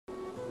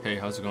Hey,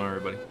 how's it going,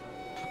 everybody?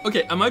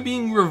 Okay, am I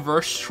being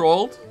reverse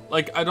trolled?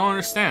 Like, I don't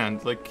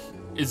understand. Like,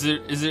 is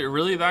it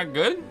really that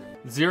good?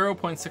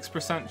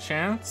 0.6%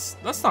 chance?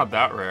 That's not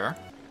that rare.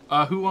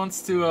 Who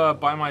wants to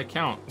buy my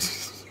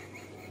account?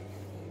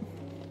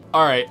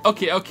 Alright,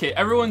 okay,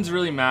 everyone's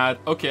really mad.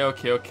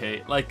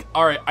 Okay. Like,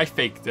 alright, I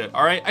faked it,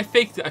 alright? I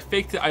faked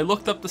it. I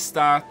looked up the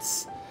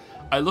stats.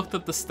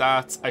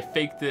 I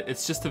faked it.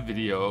 It's just a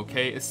video,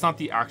 okay? It's not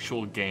the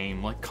actual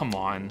game. Like, come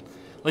on.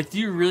 Like, do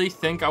you really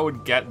think I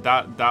would get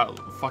that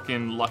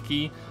fucking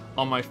lucky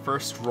on my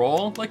first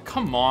roll? Like,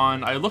 come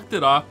on. I looked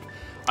it up.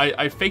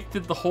 I faked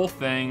it the whole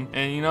thing,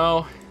 and you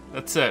know,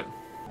 that's it.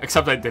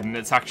 Except I didn't.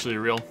 It's actually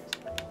real.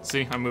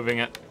 See, I'm moving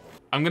it.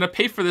 I'm gonna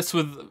pay for this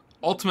with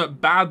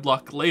ultimate bad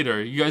luck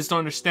later. You guys don't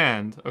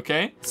understand,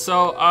 okay?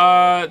 So,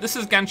 this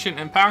is Genshin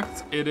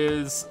Impact. It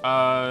is,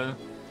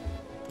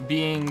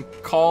 being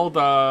called,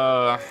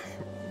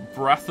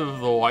 Breath of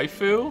the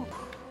Waifu.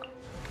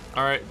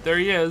 Alright, there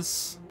he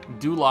is.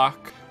 DILUC.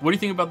 What do you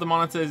think about the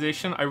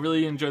monetization? I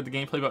really enjoyed the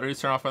gameplay, but already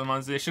turned off by the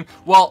monetization.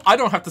 Well, I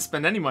don't have to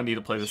spend any money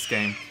to play this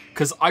game,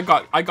 because I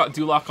got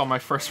DILUC on my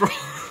first roll.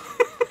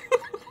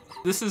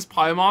 This is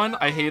Paimon.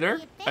 I hate her.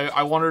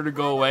 I want her to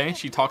go away.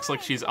 She talks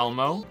like she's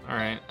Elmo.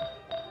 Alright.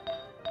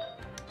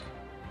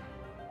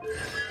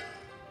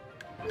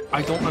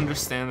 I don't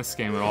understand this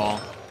game at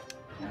all.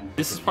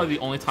 This is probably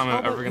the only time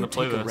I'm ever gonna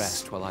play this.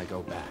 Rest while I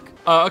go back.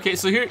 Okay,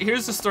 so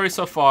here's the story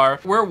so far.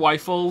 We're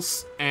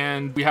waifles,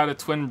 and we had a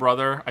twin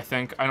brother, I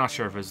think. I'm not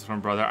sure if it's a twin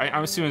brother.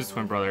 I'm assuming it's a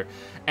twin brother.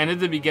 And at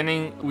the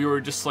beginning, we were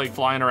just like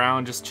flying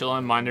around, just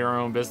chilling, minding our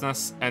own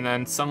business. And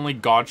then suddenly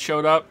God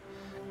showed up,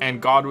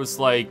 and God was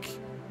like,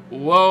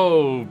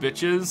 whoa,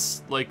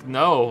 bitches, like,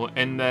 no.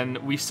 And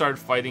then we started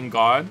fighting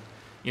God,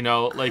 you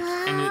know, like,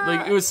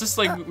 and it was just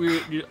like,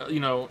 we, you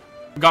know,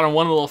 got in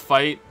one little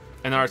fight.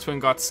 And then our twin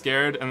got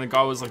scared, and the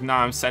God was like, nah,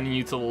 I'm sending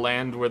you to the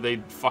land where they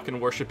fucking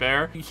worship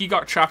air. He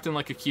got trapped in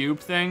like a cube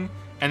thing,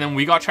 and then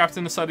we got trapped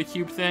inside a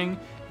cube thing,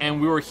 and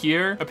we were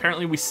here.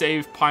 Apparently we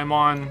saved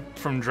Paimon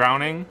from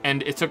drowning,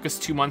 and it took us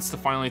 2 months to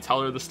finally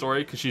tell her the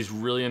story, because she's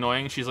really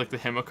annoying. She's like the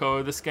Himiko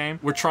of this game.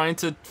 We're trying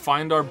to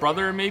find our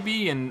brother,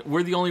 maybe, and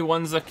we're the only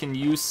ones that can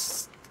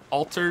use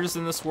altars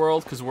in this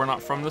world because we're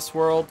not from this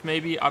world,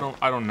 maybe. I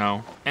don't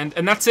know. And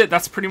that's it.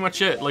 That's pretty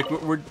much it. Like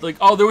we're like,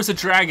 oh, there was a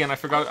dragon. I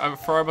forgot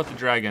about the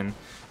dragon.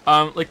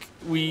 Like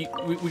we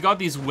got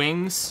these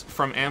wings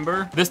from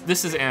Amber.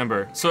 This is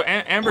Amber. So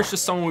Amber's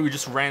just someone we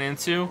just ran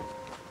into,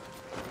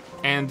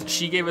 and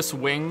she gave us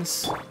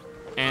wings.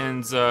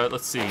 And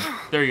let's see.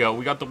 There you go.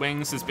 We got the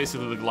wings. It's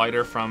basically the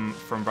glider from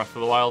Breath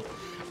of the Wild.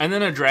 And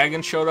then a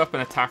dragon showed up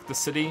and attacked the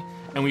city,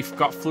 and we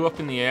flew up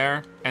in the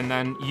air, and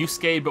then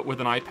Yusuke, but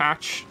with an eye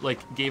patch, like,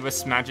 gave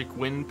us magic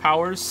wind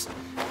powers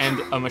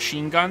and a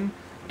machine gun,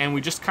 and we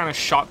just kind of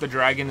shot the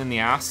dragon in the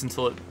ass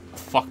until it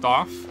fucked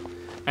off.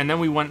 And then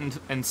we went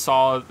and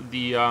saw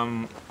the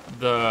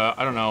I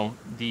don't know,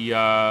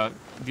 the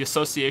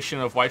association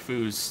of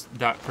waifus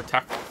that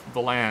protect the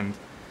land.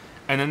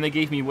 And then they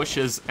gave me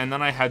wishes, and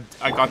then I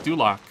got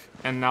DILUC,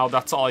 and now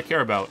that's all I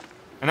care about.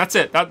 And that's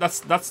it.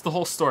 That's the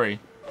whole story.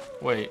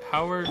 Wait,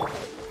 how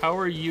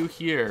are you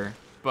here,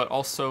 but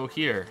also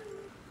here?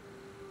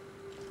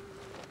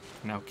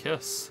 Now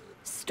kiss.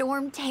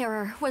 Storm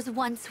Terror was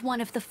once one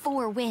of the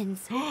 4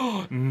 winds.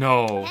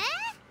 No.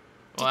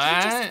 Did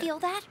you just feel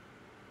that?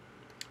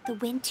 The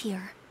wind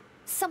here.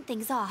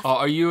 Something's off. Oh,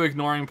 are you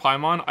ignoring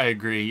Paimon? I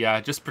agree, yeah.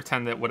 Just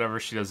pretend that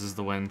whatever she does is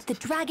the wind. The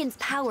dragon's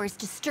power is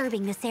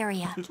disturbing this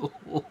area.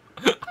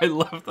 I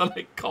love that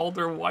I called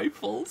her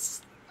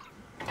waifles.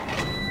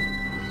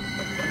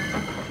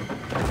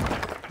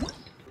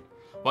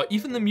 Well,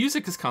 even the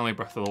music is kind of like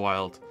Breath of the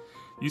Wild.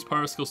 Use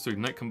power skills to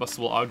ignite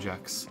combustible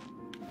objects.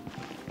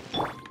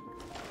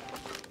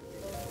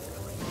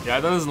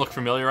 Yeah, that doesn't look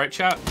familiar, right,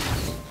 chat?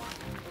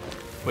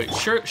 Wait,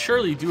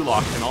 surely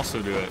DILUC can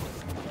also do it.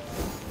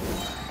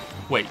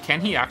 Wait, can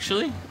he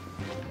actually?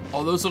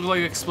 Oh, those look like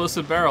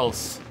explosive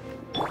barrels.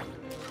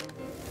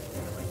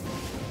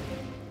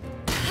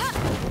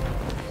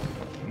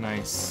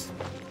 Nice.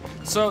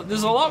 So,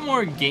 there's a lot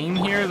more game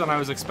here than I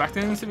was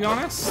expecting, to be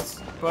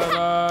honest.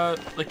 But,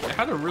 like, it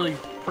had a really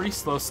pretty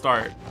slow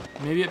start.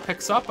 Maybe it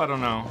picks up? I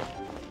don't know.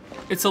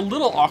 It's a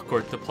little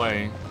awkward to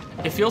play.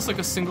 It feels like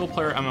a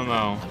single-player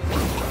MMO.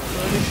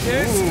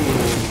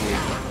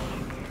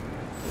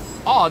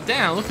 Oh,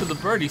 damn, look at the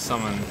bird he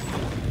summoned.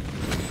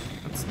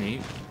 That's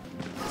neat.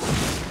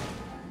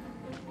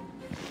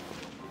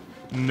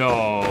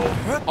 No.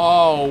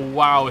 Oh,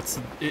 wow,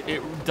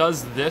 it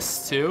does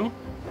this, too?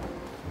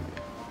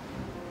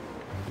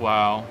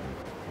 Wow.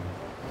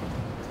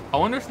 I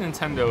wonder if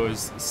Nintendo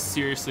is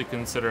seriously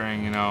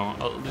considering, you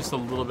know, just a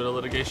little bit of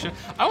litigation.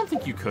 I don't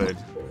think you could.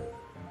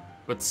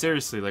 But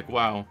seriously, like,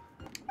 wow.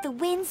 The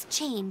winds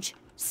change.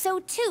 So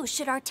too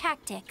should our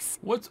tactics.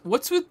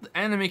 What's with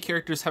anime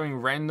characters having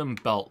random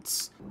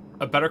belts?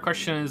 A better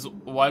question is,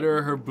 why do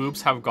her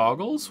boobs have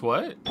goggles?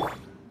 What?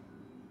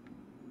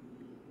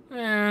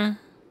 Eh.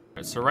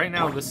 So right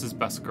now, this is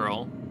best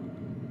girl.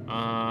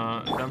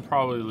 Then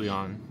probably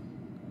Leon.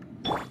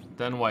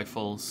 then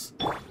Wifles,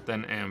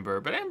 then Amber.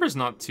 But Amber's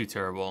not too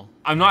terrible.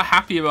 I'm not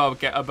happy about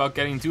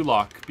getting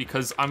DILUC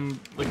because I'm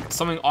like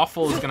something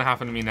awful is gonna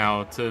happen to me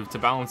now to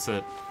balance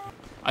it.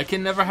 I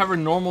can never have a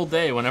normal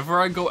day. Whenever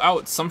I go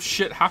out, some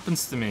shit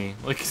happens to me.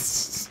 Like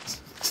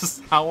it's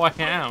just how I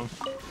am.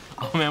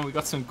 Oh man, we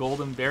got some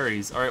golden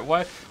berries. All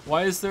right,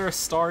 why is there a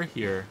star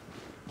here?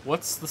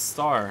 What's the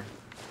star?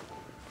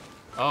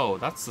 Oh,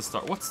 that's the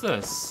star. What's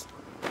this?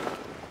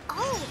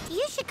 Oh,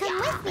 you should come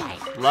with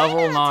me.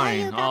 Level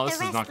 9. Oh, this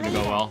is not gonna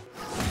go well.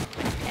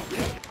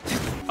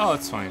 Oh,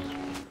 it's fine.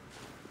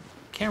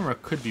 Camera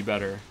could be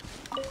better.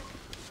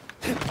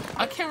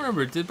 I can't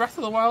remember. Did Breath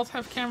of the Wild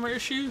have camera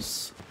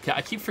issues? Okay,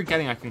 I keep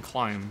forgetting I can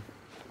climb.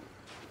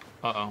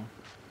 Uh-oh.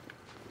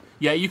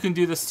 Yeah, you can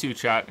do this too,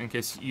 chat, in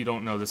case you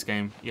don't know this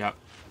game. Yeah.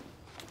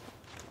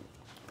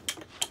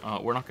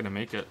 We're not gonna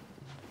make it.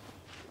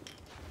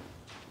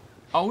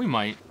 Oh, we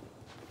might.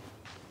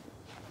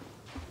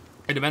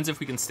 It depends if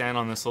we can stand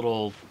on this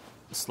little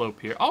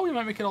slope here. Oh, we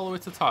might make it all the way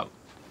to the top.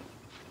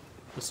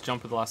 Just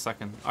jump at the last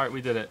second. All right,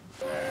 we did it.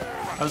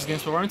 How's the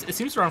game's performance? It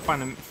seems to run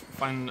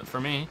fine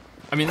for me.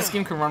 I mean, this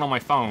game can run on my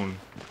phone.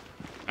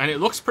 And it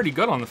looks pretty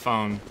good on the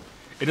phone.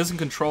 It doesn't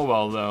control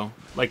well, though.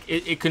 Like,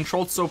 it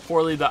controlled so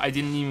poorly that I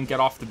didn't even get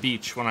off the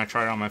beach when I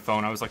tried it on my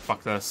phone. I was like,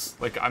 fuck this.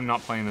 Like, I'm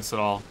not playing this at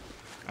all.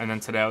 And then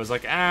today I was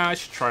like, I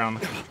should try on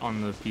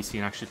the PC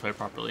and actually play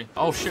properly.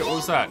 Oh shit, what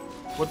was that?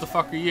 What the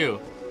fuck are you?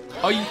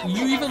 Oh,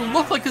 you even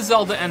look like a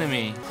Zelda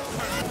enemy.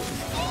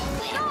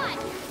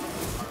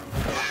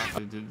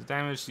 The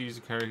damage to use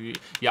a character.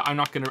 Yeah, I'm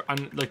not gonna.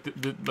 I'm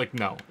like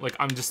no. Like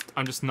I'm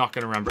just not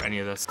gonna remember any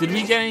of this. Did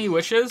we get any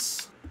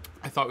wishes?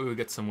 I thought we would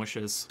get some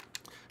wishes.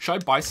 Should I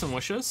buy some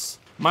wishes?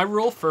 My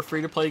rule for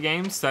free-to-play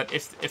games that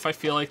if I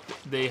feel like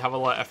they have a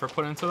lot of effort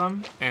put into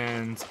them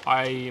and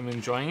I am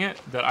enjoying it,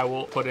 that I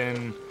will put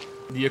in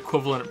the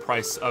equivalent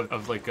price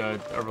of like a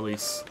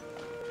release.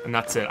 And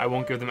that's it. I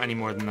won't give them any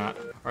more than that.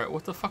 All right,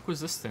 what the fuck was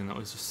this thing that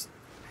was just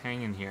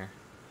hanging here?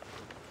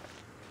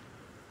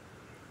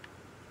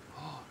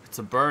 Oh, it's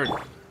a bird.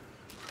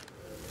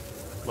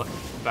 Look,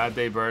 bad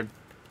day, bird.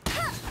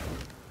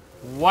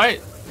 What?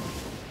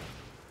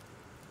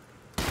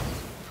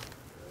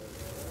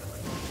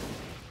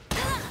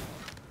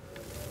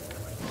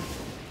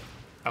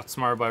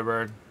 Outsmarted by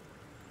bird.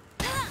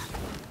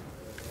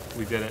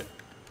 We did it.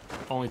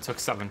 Only took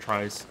 7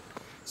 tries.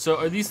 So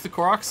are these the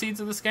Korok seeds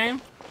of this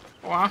game?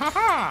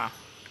 Wahaha!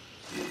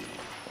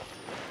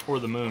 Or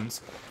the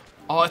moons.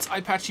 Oh, it's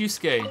Eyepatch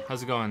Yusuke.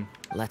 How's it going?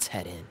 Let's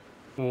head in.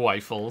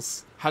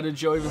 Wifles. How did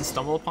Joe even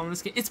stumble upon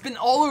this game? It's been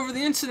all over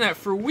the internet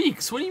for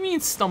weeks. What do you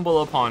mean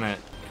stumble upon it?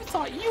 I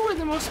thought you were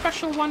the most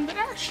special one, but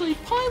actually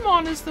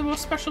Paimon is the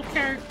most special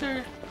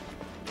character.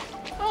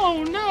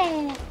 Oh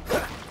no!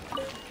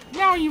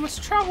 Now you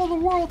must travel the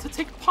world to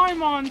take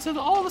Paimon to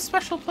all the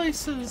special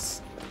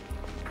places.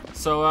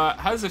 So,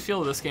 how does it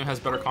feel that this game has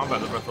better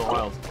combat than Breath of the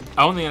Wild?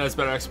 I don't think it has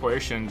better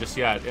exploration just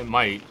yet. It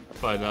might,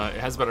 but it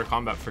has better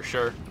combat for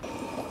sure.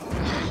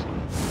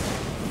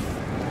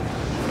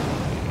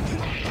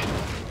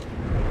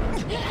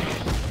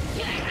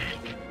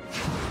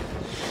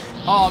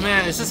 Oh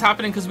man, is this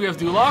happening because we have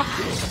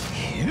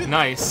DILUC?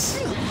 Nice.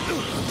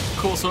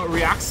 Cool, so it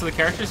reacts to the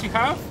characters you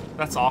have?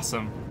 That's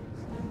awesome.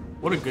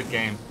 What a good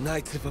game.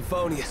 Knights of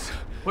Favonius.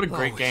 What a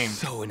great game.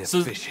 So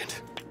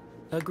inefficient.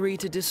 Agree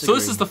to disagree. So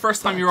this is the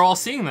first time you're all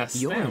seeing this.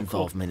 Your Damn,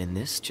 involvement in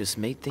this just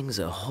made things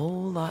a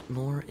whole lot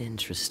more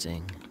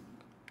interesting.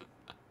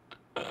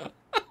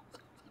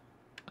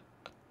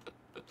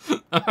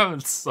 I'm having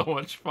so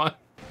much fun.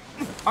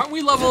 Aren't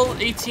we level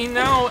 18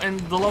 now and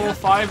the level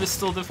 5 is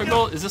still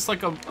difficult? Is this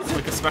like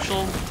a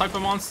special type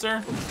of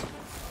monster?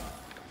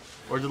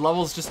 Or do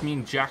levels just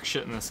mean jack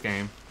shit in this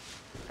game?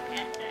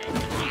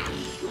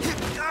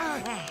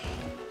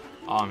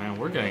 Oh man,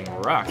 we're getting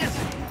wrecked.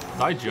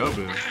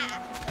 Daijobu.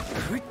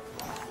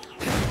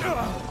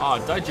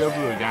 Oh,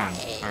 Daijobu again.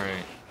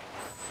 Alright.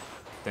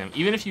 Damn,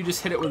 even if you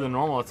just hit it with a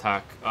normal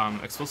attack,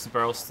 explosive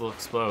barrels still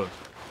explode.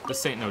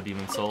 This ain't no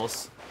Demon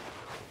Souls.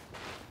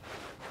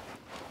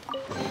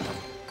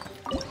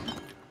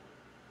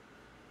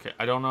 Okay,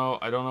 I don't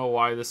know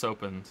why this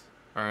opened.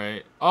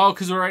 Alright. Oh,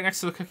 because we're right next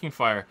to the cooking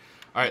fire.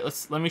 Alright,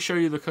 let me show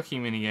you the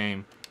cooking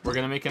minigame. We're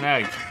gonna make an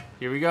egg.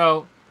 Here we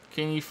go.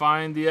 Can you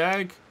find the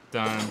egg?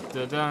 Dun,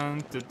 dun,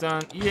 dun, dun,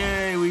 dun.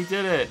 Yay, we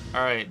did it.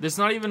 All right, there's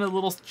not even a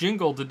little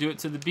jingle to do it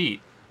to the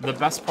beat. The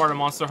best part of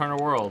Monster Hunter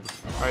World.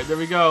 All right, there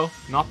we go.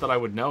 Not that I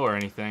would know or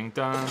anything.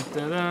 Dun,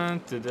 dun,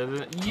 dun, dun, dun,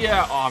 dun.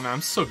 Yeah, oh man,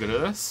 I'm so good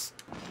at this.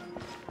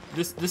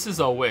 This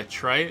is a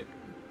witch, right?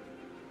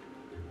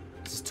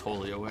 This is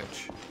totally a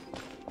witch.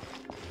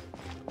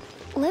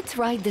 Let's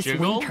ride this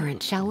wind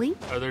current, shall we?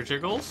 Are there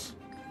jiggles?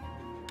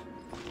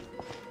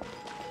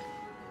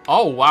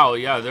 Oh wow,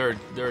 yeah, there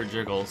are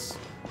jiggles.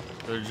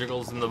 There are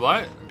jiggles in the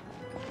butt?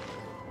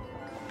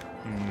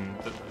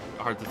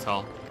 Hard to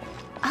tell.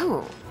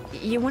 Oh,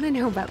 you want to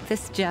know about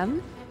this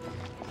gem?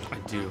 I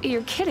do.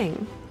 You're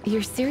kidding.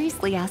 You're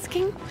seriously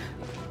asking?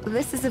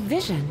 This is a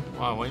vision.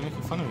 Wow, why are you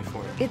making fun of me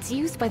for it? It's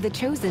used by the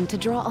Chosen to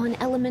draw on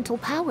elemental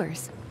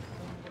powers.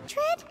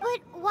 Trid, but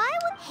why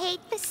hate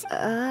this.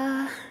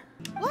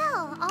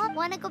 Well, I'll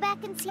want to go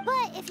back and see.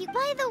 But if you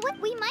buy the what,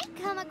 we might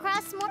come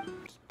across more.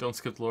 Don't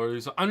skip the lore.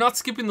 I'm not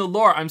skipping the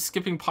lore. I'm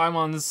skipping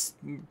Paimon's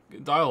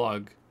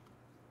dialogue.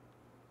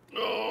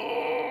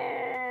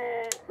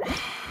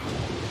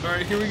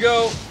 Alright, here we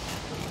go.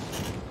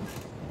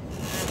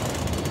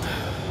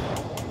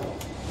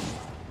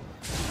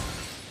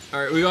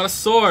 Alright, we got a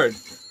sword.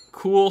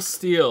 Cool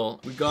steel.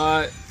 We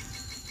got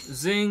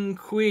Zing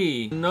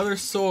Kui. Another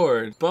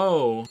sword.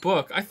 Bow.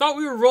 Book. I thought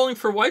we were rolling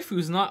for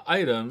waifus, not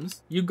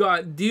items. You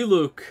got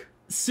DILUC.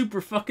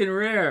 Super fucking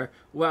rare.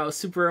 Wow,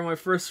 super rare my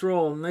first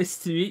roll. Nice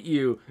to meet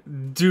you.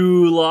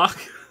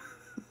 DILUC.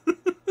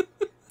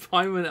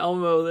 Paimon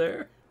Elmo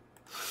there.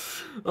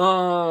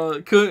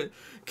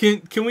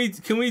 Can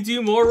we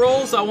do more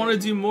rolls? I want to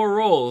do more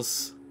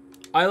rolls.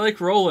 I like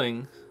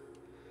rolling.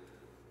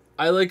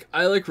 I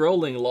like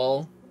rolling,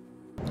 lol.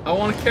 I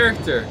want a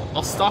character.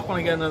 I'll stop when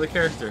I get another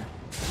character.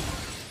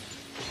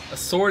 A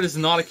sword is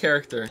not a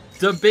character.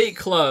 Debate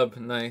club,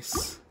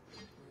 nice.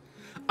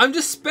 I'm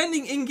just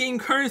spending in-game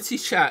currency,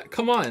 chat.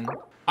 Come on.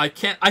 I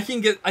can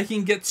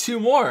get two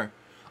more.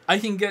 I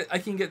can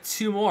get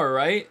two more,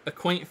 right? A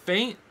quaint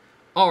feint.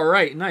 All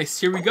right, nice.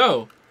 Here we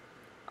go.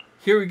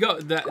 Here we go.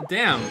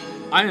 Damn.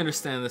 I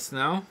understand this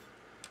now.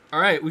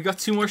 All right, we got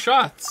two more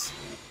shots.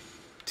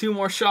 Two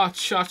more shots.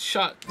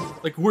 Shot.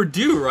 Like we're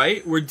due,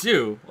 right? We're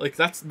due. Like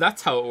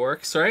that's how it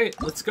works, right?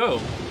 Let's go.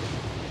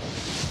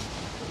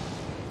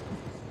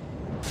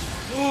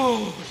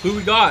 Who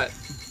we got?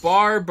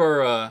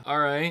 Barbara. All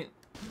right.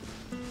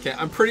 Okay,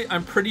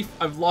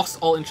 I've lost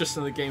all interest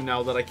in the game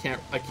now that I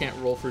can't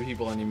roll for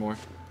people anymore.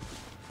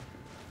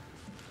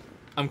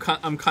 I'm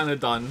kind of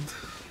done.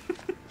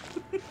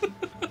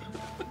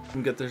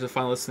 There's a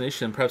final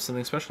destination. Perhaps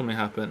something special may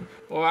happen.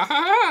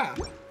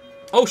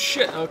 Oh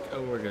shit! Okay,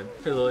 oh, we're good.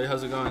 Hey Lily,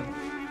 how's it going?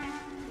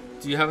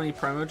 Do you have any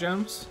Primo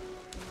Gems?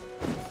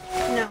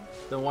 No.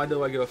 Then why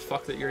do I give a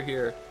fuck that you're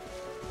here?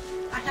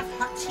 I have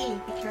hot tea.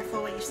 Be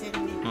careful what you say to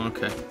me.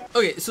 Okay.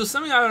 Okay, so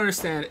something I don't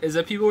understand is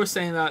that people were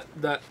saying that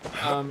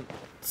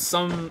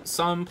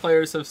some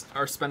players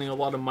are spending a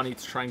lot of money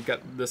to try and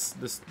get this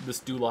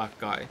DILUC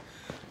guy.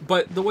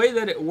 But the way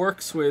that it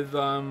works with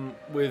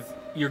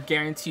you're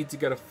guaranteed to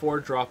get a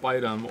 4-drop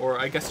item, or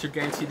I guess you're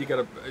guaranteed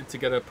to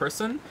get a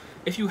person.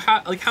 If you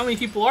have, like, how many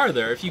people are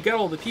there? If you get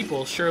all the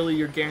people, surely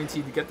you're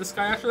guaranteed to get this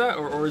guy after that,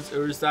 or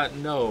is that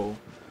no?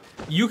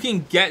 You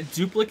can get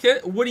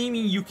duplicate? What do you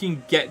mean you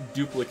can get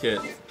duplicate?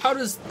 How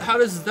does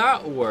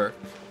that work?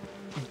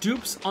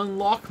 Dupes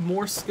unlock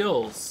more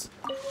skills.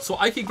 So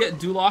I could get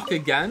DILUC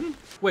again?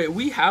 Wait,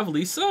 we have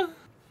Lisa?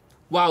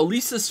 Wow,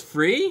 Lisa's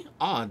free?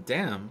 Aw,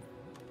 damn.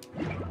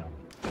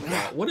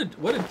 Wow, what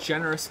a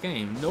generous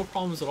game. No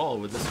problems at all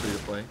with this free to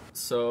play.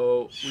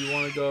 So we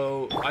want to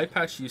go eye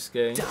patch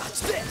Yusuke.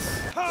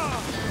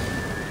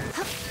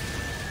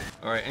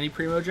 Alright, any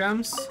Primo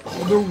Gems?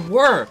 Oh, there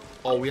were!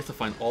 Oh, we have to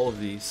find all of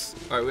these.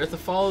 Alright, we have to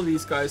follow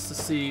these guys to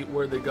see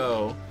where they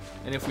go.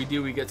 And if we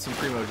do, we get some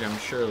Primo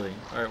Gems, surely.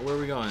 Alright, where are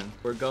we going?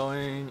 We're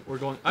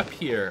going up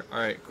here.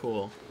 Alright,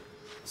 cool.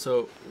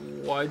 So,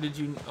 why did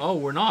you... Oh,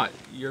 we're not.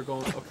 You're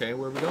going... Okay,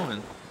 where are we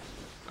going?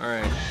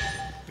 Alright.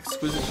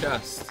 Exquisite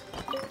chest.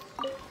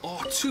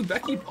 Oh, 2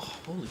 Becky... Oh,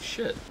 holy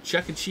shit.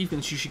 Check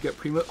achievements, you should get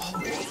Primo...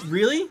 Oh,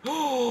 really?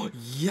 Oh,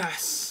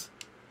 yes!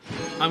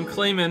 I'm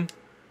claiming.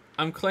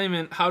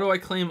 How do I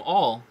claim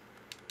all?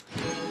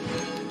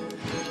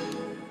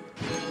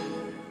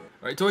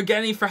 Alright, do I get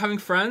any for having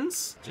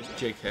friends? Just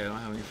JK, I don't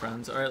have any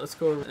friends. Alright, let's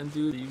go and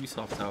do the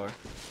Ubisoft Tower.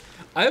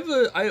 I have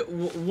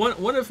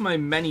one of my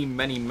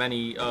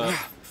many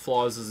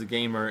flaws as a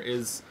gamer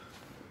is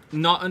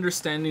not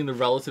understanding the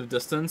relative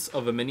distance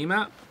of a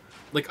minimap.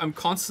 Like, I'm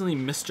constantly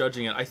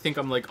misjudging it. I think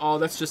I'm like, oh,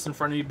 that's just in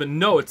front of me, but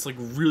no, it's like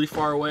really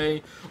far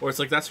away. Or it's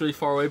like, that's really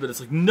far away, but it's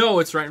like, no,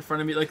 it's right in front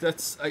of me. Like,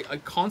 that's, I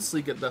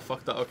constantly get that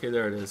fucked up. Okay,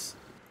 there it is.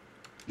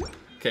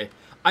 Okay.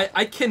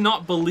 I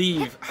cannot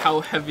believe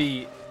how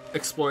heavy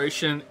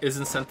exploration is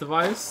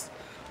incentivized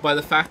by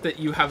the fact that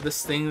you have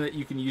this thing that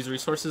you can use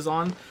resources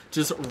on,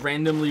 just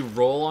randomly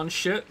roll on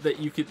shit that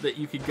you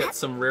could get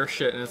some rare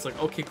shit, and it's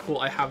like, okay, cool,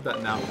 I have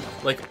that now.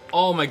 Like,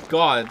 oh my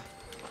god.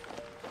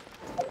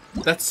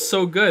 That's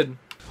so good.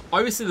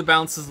 Obviously the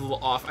balance is a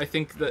little off. I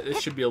think that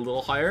it should be a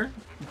little higher,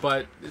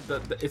 but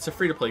it's a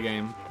free-to-play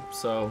game,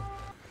 so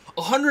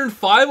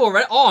 105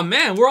 already. Oh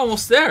man, we're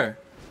almost there.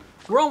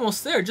 We're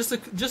almost there. Just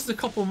a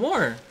couple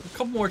more. A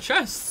couple more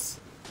chests.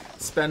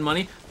 Spend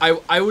money.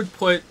 I would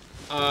put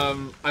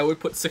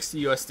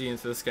 60 USD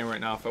into this game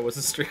right now if I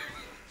wasn't streaming.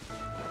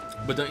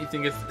 But don't you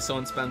think if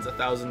someone spends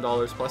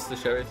 $1,000 plus to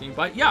share everything you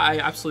buy? Yeah, I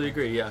absolutely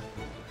agree. Yeah.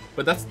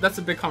 But that's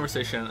a big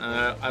conversation,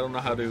 and I don't know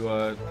how to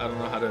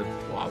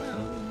wow,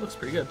 man, it looks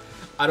pretty good.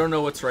 I don't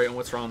know what's right and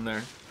what's wrong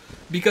there,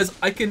 because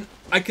I can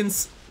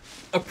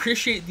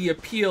appreciate the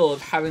appeal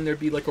of having there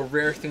be like a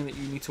rare thing that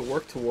you need to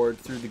work toward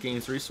through the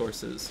game's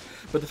resources,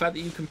 but the fact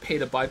that you can pay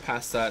to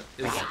bypass that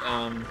is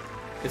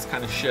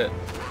kind of shit.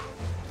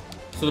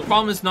 So the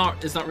problem is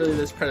not really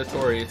that it's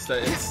predatory; it's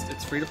that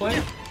it's free to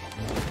play.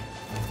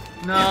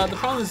 No, the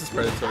problem is it's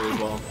predatory as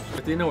well,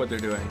 but they know what they're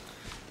doing.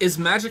 Is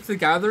Magic the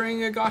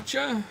Gathering a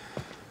gotcha?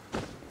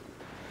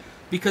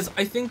 Because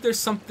I think there's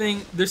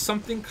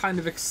something kind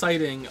of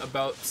exciting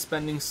about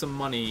spending some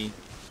money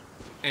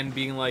and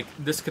being like,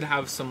 this could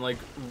have some like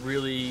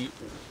really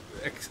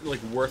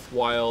like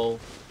worthwhile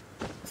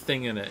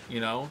thing in it, you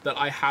know, that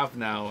I have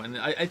now, and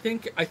I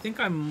think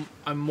I'm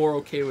more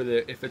okay with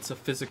it if it's a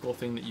physical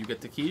thing that you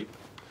get to keep,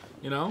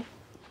 you know.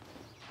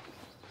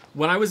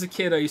 When I was a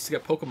kid, I used to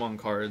get Pokemon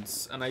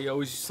cards, and I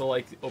always used to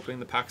like opening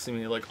the packs and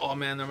be like, oh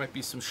man, there might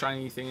be some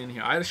shiny thing in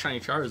here. I had a shiny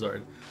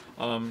Charizard,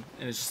 and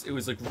it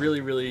was like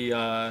really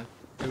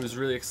it was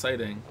really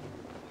exciting.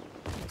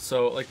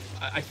 So like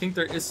I think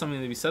there is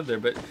something to be said there,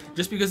 but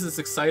just because it's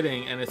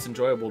exciting and it's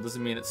enjoyable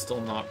doesn't mean it's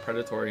still not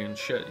predatory and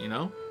shit, you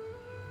know?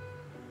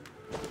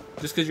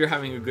 Just because you're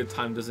having a good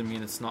time doesn't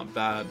mean it's not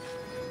bad.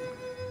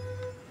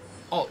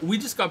 Oh, we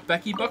just got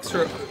Becky Bucks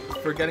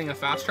for getting a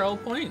fast travel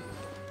point?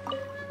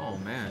 Oh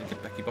man, I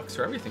get Becky Bucks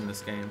for everything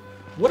this game.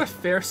 What a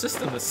fair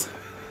system this.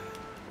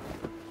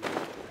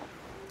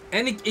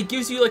 And it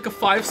gives you like a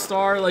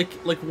 5-star, like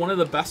one of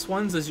the best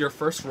ones as your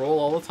first roll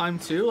all the time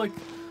too. Like,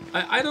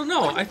 I don't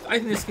know. I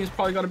think this game's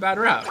probably got a bad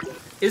rap.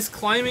 Is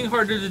climbing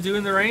harder to do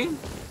in the rain?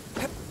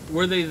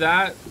 Were they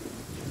that?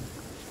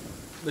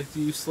 Like, do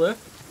you slip?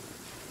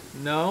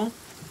 No?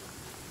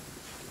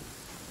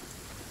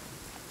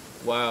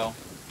 Wow.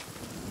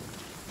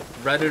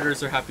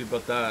 Redditors are happy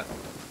about that.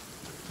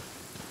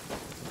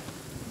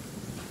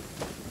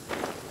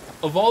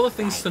 Of all the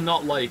things to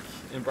not like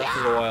in Breath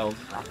of the Wild,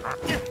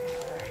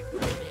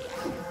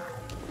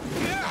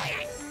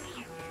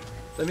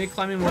 that made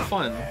climbing more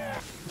fun.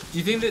 Do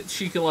you think that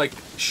she can like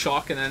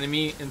shock an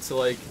enemy into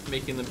like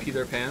making them pee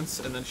their pants,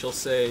 and then she'll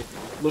say,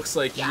 "Looks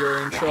like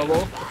you're in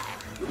trouble"?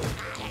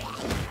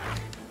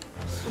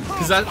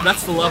 Because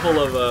that's the level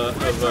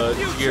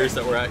of gears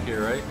that we're at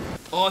here, right?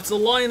 Oh, it's a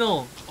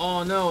Lionel!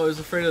 Oh no, I was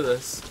afraid of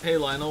this. Hey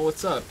Lionel,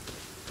 what's up?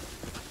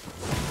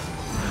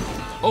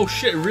 Oh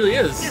shit, it really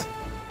is!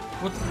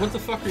 What the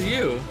fuck are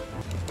you?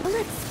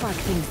 Let's spark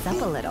things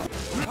up a little.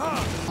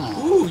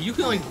 Ooh, you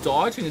can like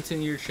dodge and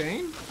continue your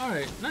chain?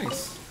 Alright,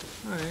 nice.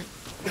 Alright.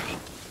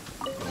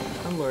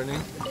 I'm learning.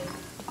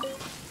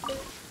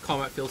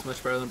 Combat feels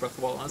much better than Breath of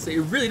the Wild, honestly.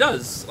 It really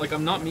does! Like,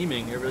 I'm not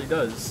memeing, it really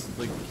does.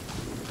 Like,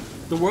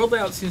 the world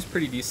layout seems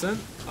pretty decent.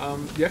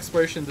 The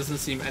exploration doesn't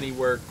seem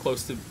anywhere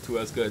close to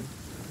as good.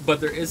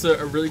 But there is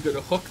a really good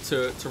hook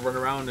to run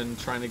around and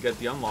trying to get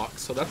the unlock,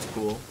 so that's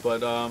cool.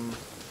 But,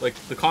 like,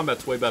 the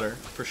combat's way better,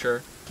 for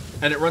sure.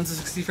 And it runs at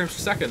 60 frames per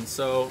second,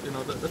 so, you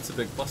know, that's a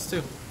big plus,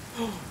 too.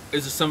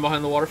 Is there some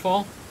behind the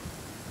waterfall?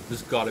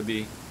 There's gotta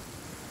be.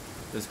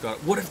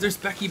 What if there's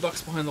Becky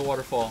Bucks behind the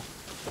waterfall?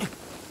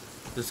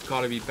 There's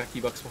gotta be Becky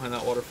Bucks behind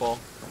that waterfall.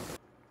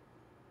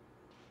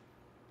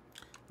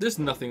 There's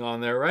nothing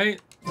on there, right?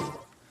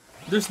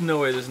 There's no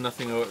way there's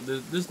nothing.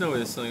 There's no way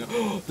there's something.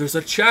 Oh, there's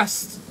a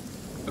chest.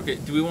 Okay,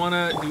 do we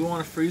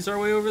wanna freeze our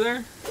way over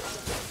there?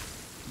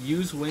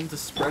 Use wind to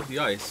spread the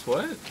ice.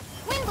 What?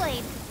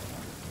 Windblade.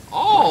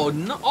 Oh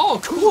no!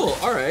 Oh, cool.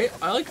 All right,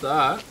 I like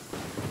that.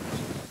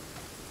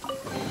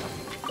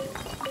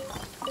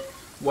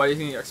 Why do you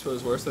think the Expo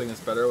is worse? I think it's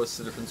better. What's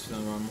the difference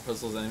between the normal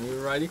puzzles and enemy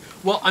variety?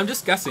 Well, I'm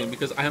just guessing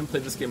because I haven't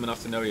played this game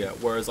enough to know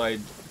yet. Whereas I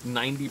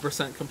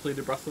 90%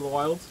 completed Breath of the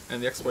Wild,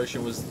 and the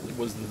exploration was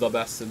the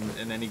best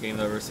in any game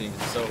I've ever seen.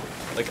 So,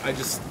 like, I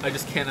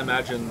just can't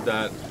imagine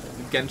that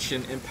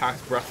Genshin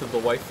Impact Breath of the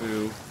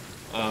Waifu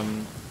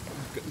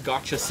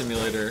Gotcha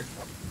Simulator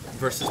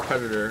versus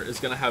Predator is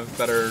gonna have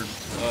better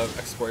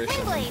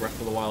exploration than Breath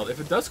of the Wild. If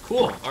it does,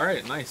 cool. All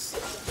right, nice.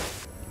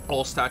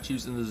 All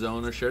statues in the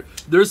zone are shared.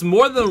 There's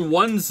more than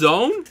one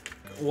zone?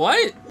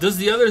 What? Does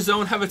the other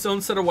zone have its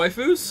own set of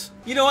waifus?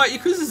 You know what,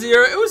 Yakuza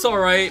 0, it was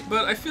alright,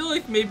 but I feel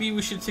like maybe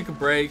we should take a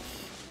break.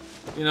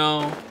 You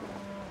know,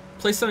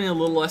 play something a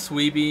little less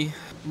weeby,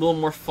 a little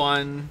more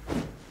fun.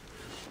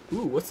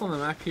 Ooh, what's on the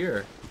map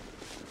here?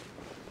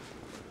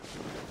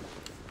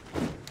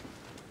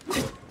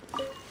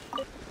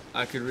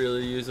 I could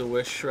really use a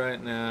wish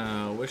right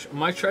now. Wish.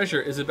 My treasure.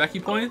 Is it Becky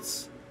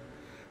points?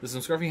 There's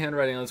some scruffy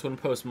handwriting on this wooden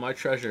post. My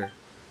treasure.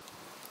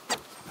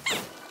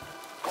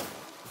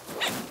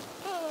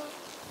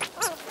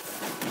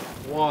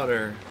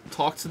 Water.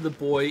 Talk to the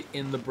boy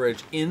in the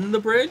bridge. In the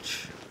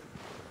bridge?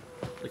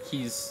 Like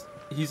he's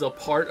a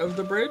part of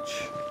the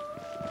bridge?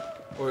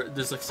 Or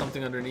there's like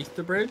something underneath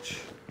the bridge?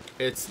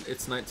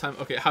 It's nighttime.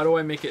 Okay, how do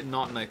I make it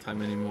not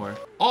nighttime anymore?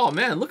 Oh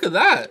man, look at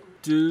that!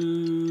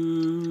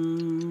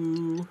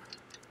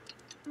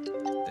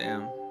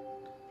 Damn.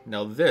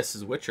 Now this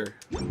is Witcher.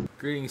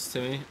 Greetings,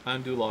 Timmy.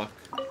 I'm DILUC.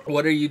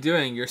 What are you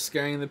doing? You're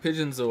scaring the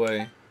pigeons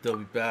away. They'll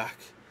be back.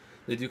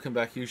 They do come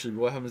back usually,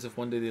 but what happens if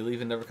one day they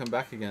leave and never come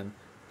back again?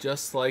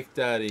 Just like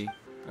Daddy.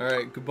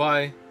 Alright,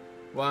 goodbye.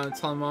 Wow, I'm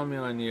telling Mommy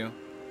on you.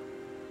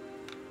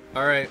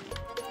 Alright.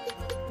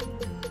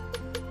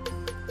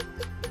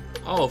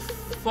 Oh,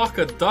 fuck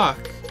a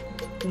duck.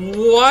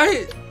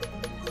 What?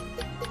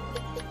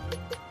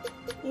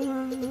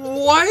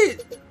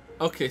 What?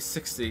 Okay,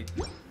 60.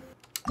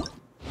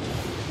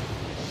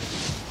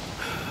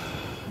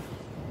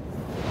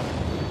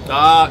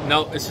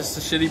 No, it's just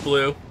a shitty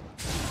blue.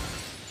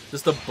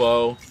 Just a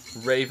bow.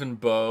 Raven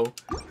bow.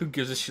 Who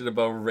gives a shit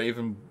about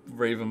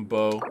Raven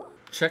bow?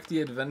 Check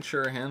the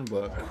adventure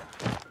handbook.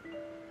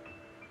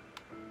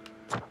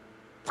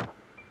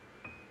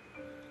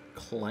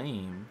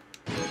 Claim.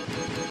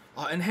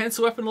 Enhance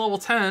weapon level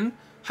 10.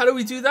 How do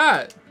we do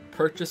that?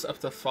 Purchase up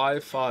to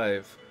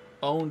 5/5.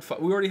 Own 5.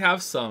 We already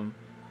have some.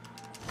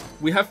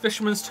 We have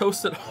Fisherman's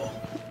Toast at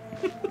home.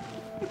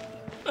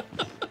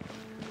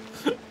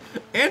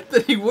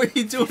 Anthony, what are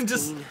you doing? 15,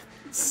 just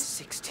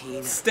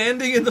 16.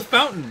 standing in the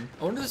fountain.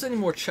 I wonder if there's any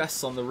more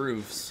chests on the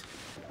roofs.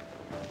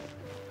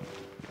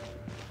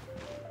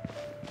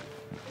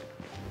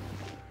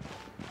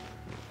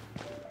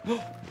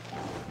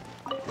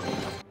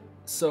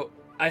 So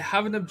I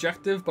have an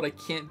objective, but I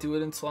can't do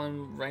it until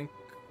I'm rank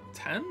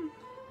 10.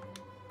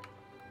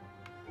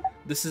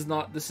 This is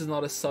not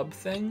a sub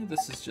thing.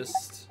 This is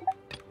just,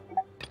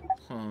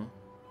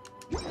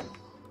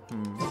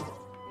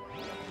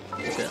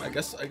 Okay, I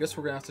guess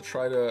we're gonna have to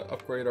try to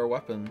upgrade our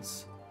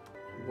weapons.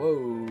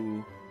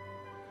 Whoa.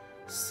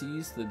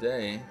 Seize the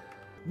day.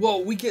 Whoa,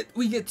 we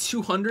get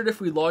 200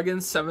 if we log in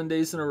 7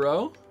 days in a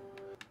row?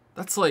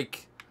 That's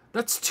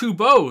 2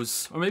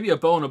 bows. Or maybe a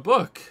bow and a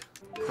book.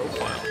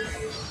 Profile.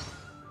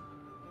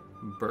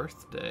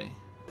 Birthday.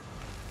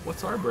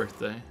 What's our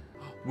birthday?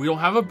 We don't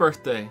have a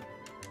birthday.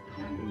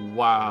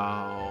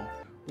 Wow.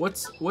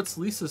 What's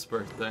Lisa's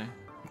birthday?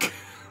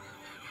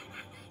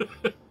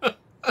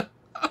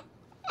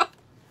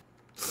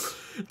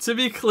 To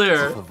be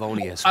clear,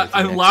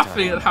 I'm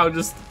laughing at how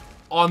just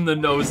on the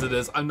nose it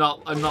is. I'm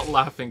not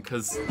laughing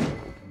because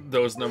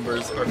those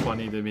numbers are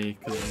funny to me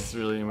because it's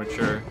really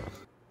immature.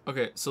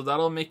 Okay, so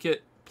that'll make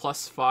it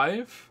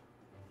 +5.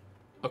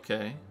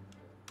 Okay.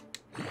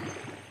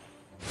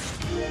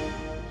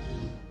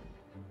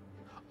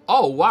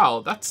 Oh wow,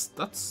 that's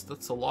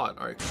a lot.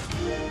 All right.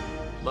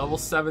 Level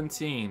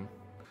 17.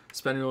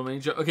 Spending a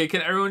major. Okay,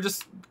 can everyone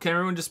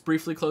just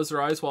briefly close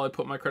their eyes while I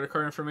put my credit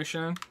card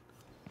information in?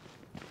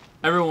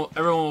 Everyone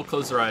will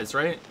close their eyes,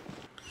 right?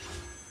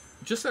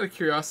 Just out of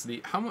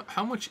curiosity,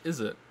 how much is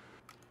it?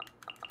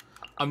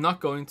 I'm not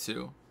going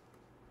to,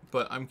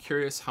 but I'm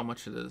curious how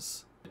much it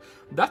is.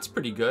 That's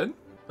pretty good.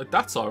 Like,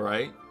 that's all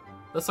right.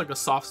 That's like a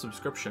soft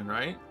subscription,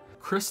 right?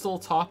 Crystal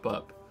top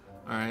up.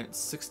 All right,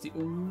 60.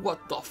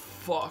 What the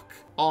fuck?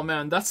 Oh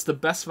man, that's the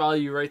best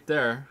value right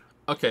there.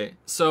 Okay,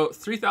 so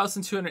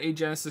 3,208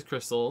 Genesis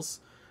crystals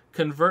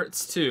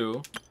converts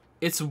to,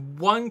 it's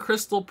 1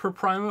 crystal per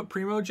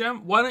primo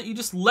gem. Why don't you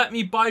just let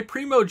me buy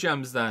primo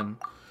gems then?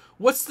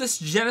 What's this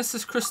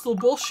Genesis crystal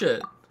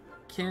bullshit?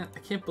 I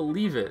can't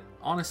believe it.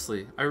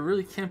 Honestly, I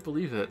really can't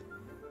believe it.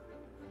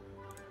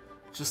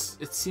 It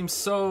just seems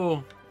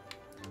so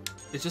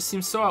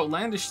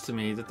outlandish to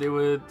me that they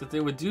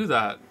would do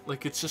that.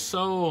 Like, it's just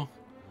so,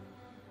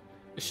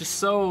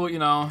 you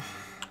know.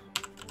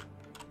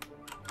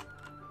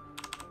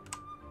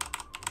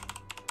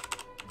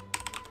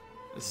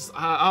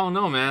 I don't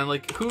know, man.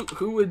 Like,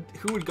 who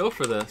would go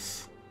for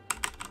this?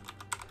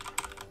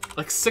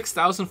 Like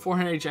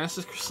 6,400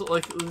 Genesis crystal.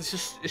 Like, it's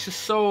just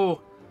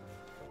so.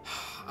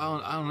 I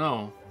don't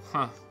know,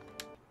 huh?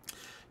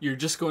 You're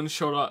just going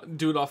to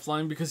do it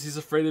offline because he's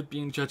afraid of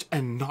being judged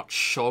and not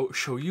show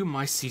you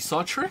my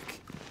seesaw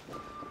trick?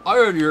 I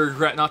already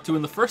regret not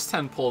doing the first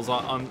 10 pulls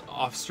on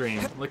off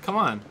stream. Like, come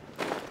on.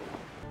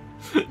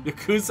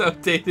 Yakuza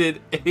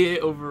outdated, AA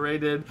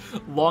overrated,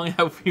 long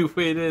have we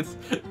waited,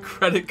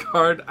 credit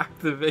card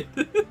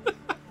activated.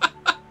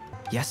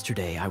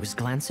 Yesterday, I was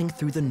glancing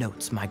through the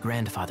notes my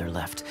grandfather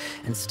left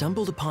and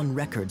stumbled upon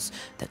records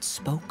that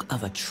spoke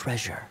of a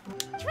treasure.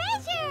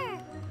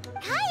 Treasure!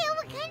 Kaya,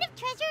 what kind of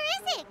treasure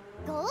is it?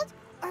 Gold?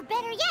 Or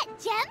better yet,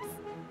 gems?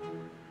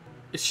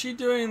 Is she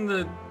doing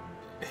the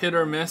hit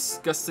or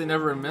miss, guess they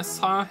never miss,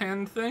 huh,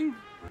 hand thing?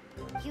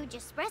 You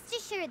just rest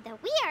assured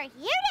that we are here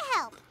to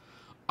help.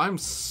 I'm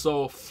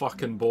so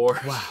fucking bored.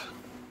 Wow.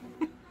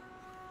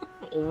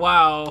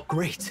 Wow.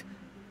 Great.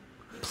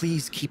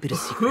 Please keep it a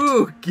secret.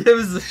 Who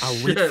gives a I'll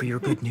shit? wait for your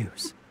good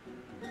news.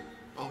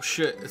 Oh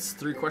shit, it's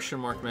 3 question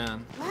mark,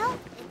 man. Well,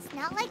 it's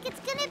not like it's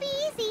gonna be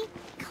easy.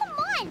 Come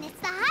on, it's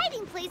the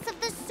hiding place of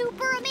the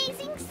super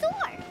amazing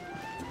sword.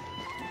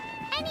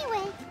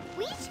 Anyway,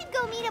 we should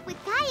go meet up with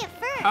Kaya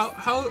first.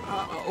 How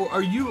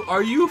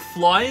are you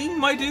flying,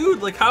 my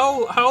dude? Like,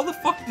 how the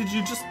fuck did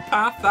you just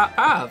path that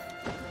path?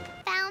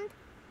 Found,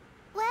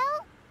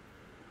 well,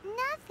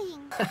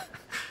 nothing.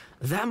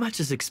 That much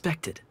is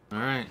expected.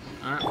 Alright,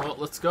 well,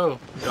 let's go.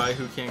 Guy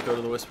who can't go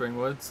to the Whispering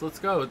Woods. Let's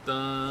go.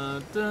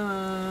 Dun,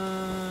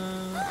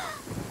 dun.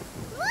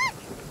 Look!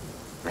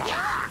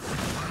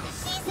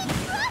 She's in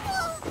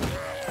trouble!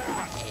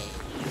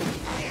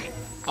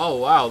 Oh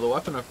wow, the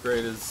weapon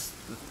upgrade is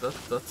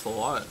that's a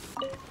lot.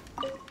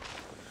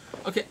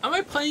 Okay, am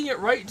I playing it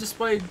right just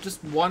by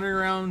wandering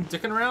around,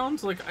 dicking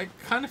around? Like, I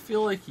kind of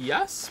feel like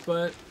yes,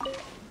 but I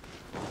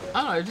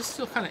don't know, I just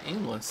feel kind of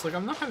aimless. Like,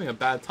 I'm not having a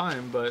bad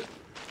time, but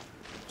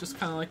just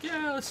kind of like,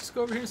 yeah, let's just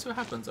go over here and see what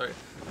happens. All right,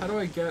 how do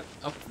I get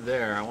up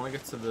there? I want to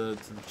get to the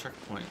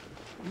checkpoint.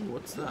 Ooh,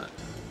 what's that?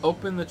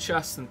 Open the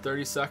chest in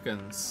 30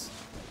 seconds.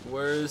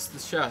 Where is the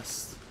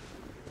chest?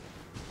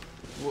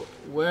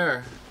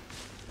 Where?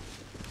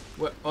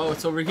 What? Oh,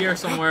 it's over here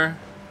somewhere.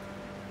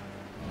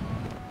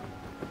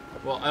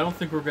 Well, I don't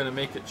think we're gonna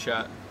make it,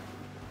 chat.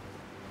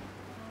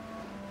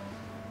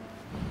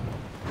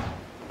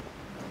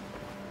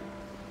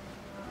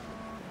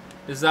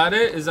 Is that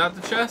it? Is that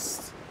the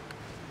chest?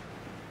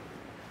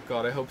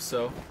 God, I hope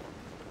so.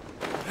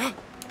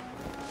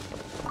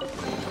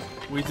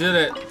 We did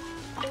it.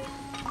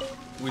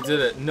 We did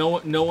it.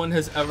 No one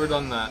has ever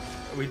done that.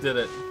 We did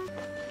it.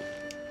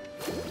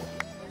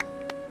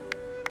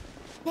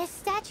 This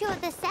statue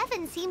of the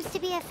Seven seems to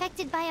be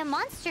affected by a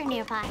monster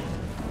nearby.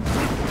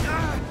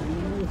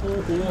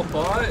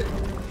 What?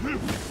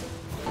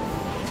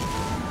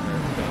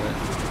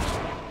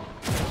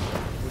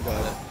 We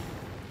got it.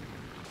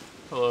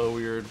 Hello,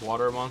 weird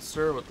water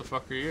monster. What the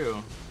fuck are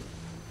you?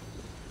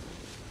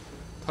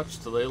 Touch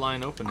the ley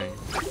line opening.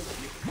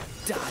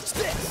 Dodge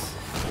this.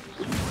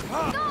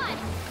 God!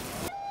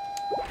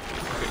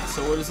 Okay,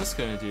 so what is this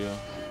gonna do?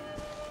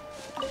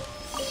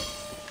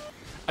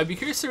 I'd be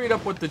curious to read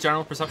up what the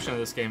general perception of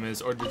this game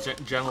is, or the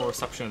general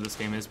reception of this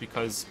game is,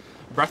 because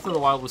Breath of the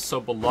Wild was so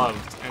beloved,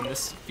 and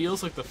this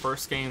feels like the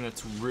first game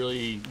that's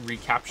really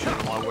recaptured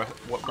a lot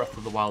of what Breath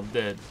of the Wild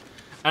did.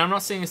 And I'm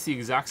not saying it's the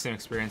exact same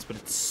experience, but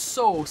it's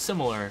so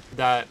similar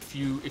that if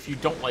you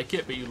don't like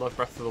it, but you love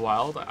Breath of the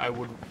Wild, I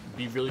would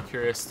be really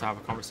curious to have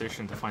a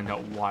conversation to find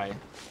out why.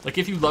 Like,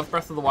 if you love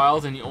Breath of the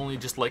Wild and you only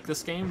just like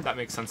this game, that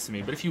makes sense to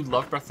me. But if you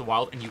love Breath of the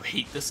Wild and you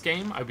hate this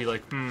game, I'd be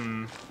like,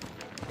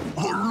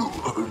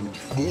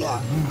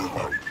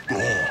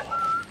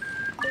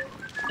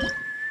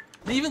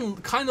 They even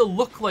kind of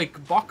look like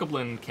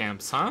Bokoblin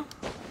camps, huh?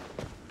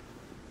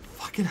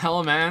 Fucking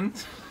hell, man.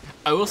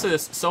 I will say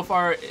this, so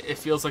far it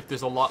feels like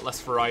there's a lot less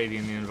variety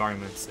in the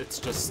environments. It's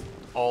just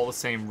all the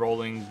same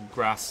rolling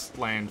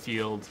grassland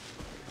field.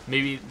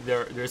 Maybe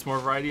there's more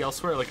variety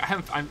elsewhere. Like,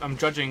 I'm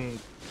judging,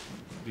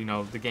 you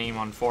know, the game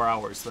on 4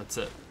 hours, that's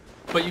it.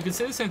 But you can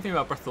say the same thing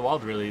about Breath of the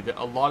Wild, really. That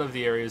a lot of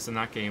the areas in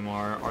that game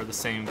are the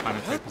same kind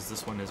of type as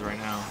this one is right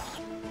now.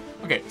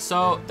 Okay,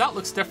 so that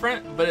looks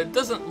different, but it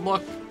doesn't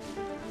look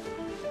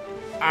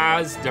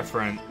as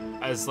different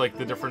as, like,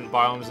 the different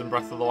biomes in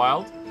Breath of the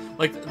Wild.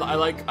 Like, I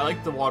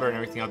like the water and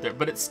everything out there,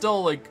 but it's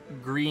still, like,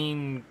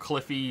 green,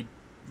 cliffy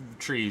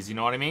trees, you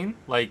know what I mean?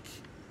 Like,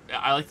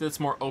 I like that it's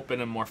more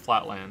open and more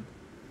flat land.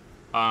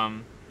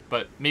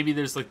 But maybe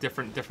there's, like,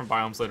 different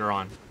biomes later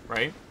on,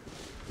 right?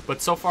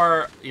 But so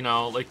far, you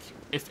know, like,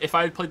 if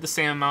I had played the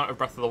same amount of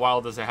Breath of the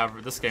Wild as I have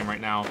with this game right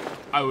now,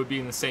 I would be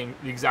in the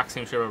exact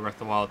same shape of Breath of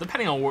the Wild,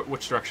 depending on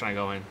which direction I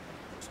go in.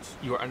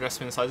 You are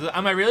underestimating the size of it.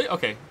 Am I really?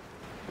 Okay.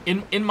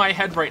 In my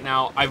head right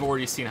now, I've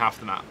already seen half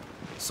the map.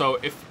 So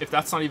if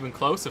that's not even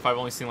close, if I've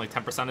only seen like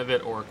 10% of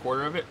it or a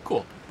quarter of it,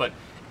 cool. But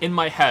in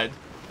my head,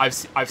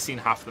 I've seen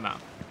half the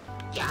map.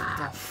 What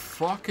the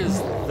fuck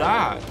is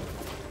that?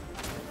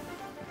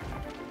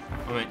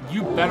 I mean,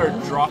 you better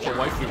drop a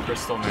waifu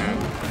crystal, man.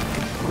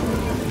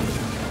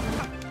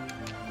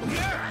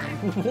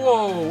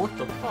 Whoa, what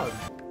the fuck?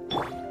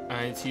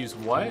 I need to use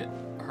what?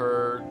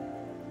 Her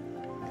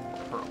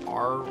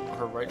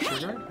right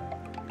trigger?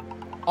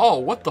 Oh,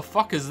 what the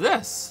fuck is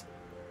this?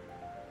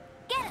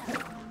 Get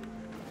him!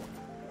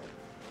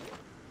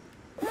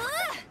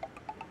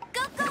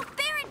 Go,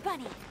 Baron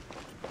Bunny!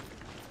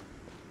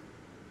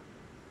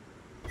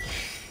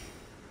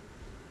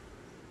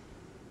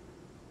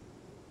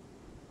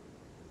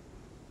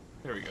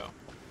 There we go.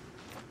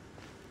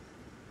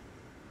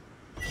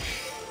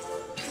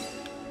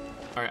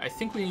 Alright, I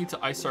think we need to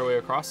ice our way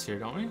across here,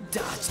 don't we?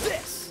 Dodge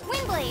this.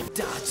 Windblade!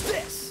 Dodge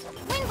this.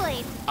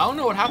 Windblade! I don't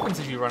know what happens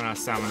if you run out of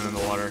stamina in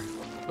the water.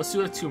 Let's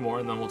do like 2 more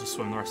and then we'll just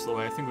swim the rest of the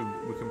way. I think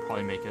we can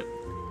probably make it.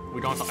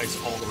 We don't have to ice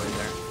all the way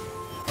there.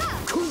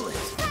 Cool it.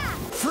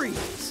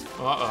 Freeze.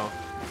 Uh-oh.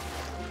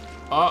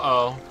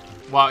 Uh-oh.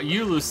 Wow,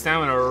 you lose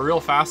stamina real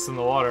fast in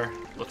the water.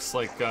 Looks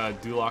like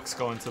DILUC's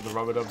going to the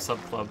Rub-a-Dub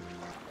sub club.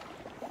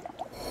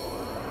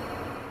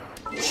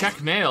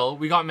 Check mail.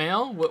 We got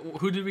mail?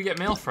 Who did we get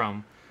mail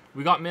from?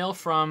 We got mail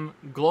from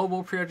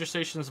Global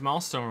Pre-Registration's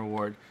Milestone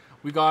Reward.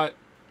 We got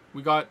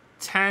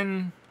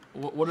 10...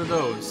 What are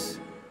those?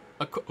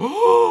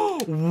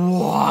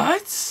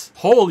 What?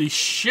 Holy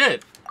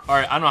shit.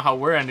 Alright, I don't know how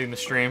we're ending the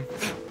stream.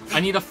 I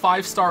need a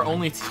 5-star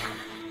only team.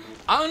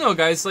 I don't know,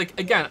 guys. Like,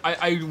 again,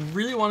 I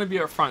really want to be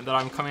upfront that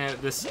I'm coming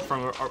at this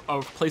from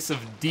a place of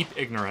deep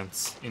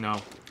ignorance, you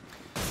know.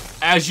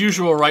 As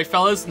usual, right,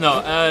 fellas?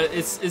 No,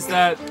 it's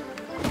that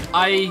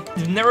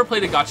I've never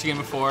played a gacha game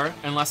before,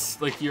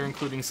 unless like you're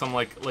including some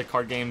like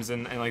card games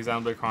and like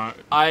Xenoblade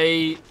Chronicles.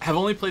 I have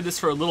only played this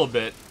for a little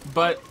bit,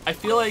 but I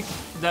feel like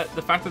that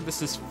the fact that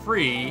this is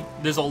free,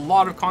 there's a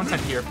lot of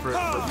content here for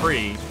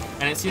free,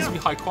 and it seems to be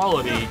high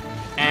quality,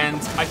 and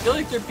I feel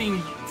like they're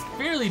being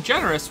fairly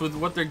generous with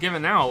what they're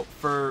giving out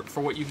for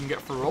what you can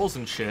get for rolls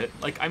and shit.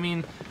 Like, I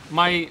mean,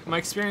 my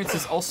experience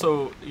is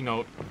also, you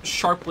know,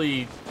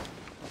 sharply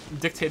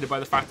dictated by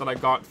the fact that I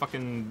got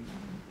fucking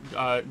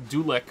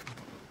DILUC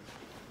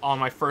on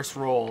my first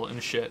roll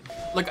and shit.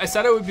 Like I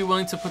said, I would be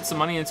willing to put some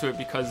money into it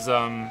because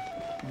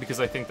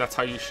I think that's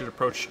how you should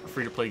approach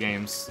free-to-play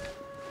games.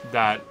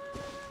 That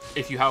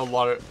if you have a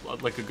lot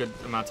of, like a good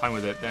amount of time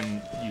with it,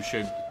 then you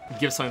should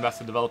give something back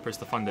to developers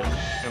to fund it,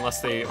 unless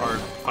they are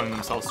funding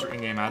themselves through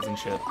in-game ads and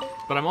shit.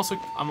 But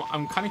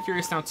I'm kind of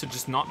curious now to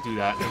just not do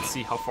that and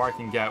see how far I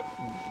can get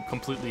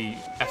completely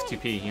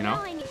F2P, you know?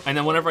 And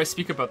then whenever I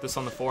speak about this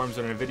on the forums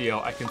or in a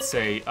video, I can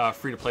say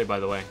free to play, by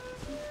the way.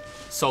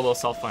 Solo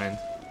self-find,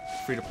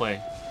 free to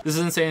play. This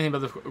doesn't say anything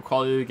about the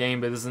quality of the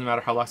game, but it doesn't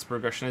matter how lax the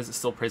progression is, it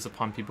still preys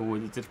upon people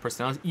with addictive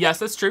personalities. Yes,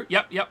 that's true.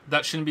 Yep,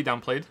 that shouldn't be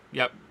downplayed.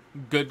 Yep,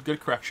 good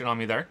correction on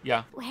me there.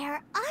 Yeah. Where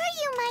are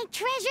you, my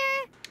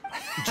treasure?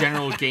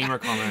 General gamer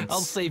comments. I'll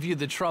save you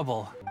the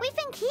trouble. We've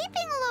been keeping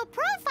a low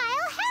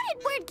profile. How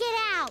did word get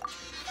out?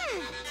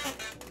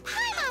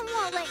 Paimon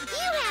won't let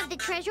you have the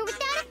treasure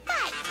without a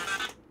fight.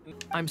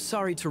 I'm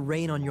sorry to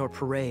rain on your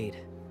parade,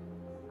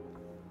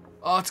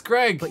 Oh, it's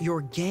Greg. but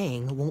your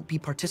gang won't be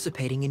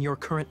participating in your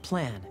current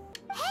plan.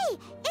 Hey,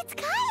 it's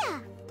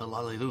Kaya. The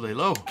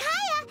lolly-loo-lay-lo.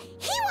 Kaya,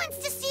 he wants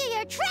to steal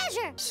your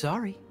treasure.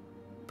 Sorry,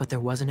 but there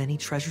wasn't any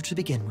treasure to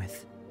begin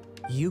with.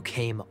 You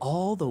came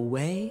all the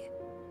way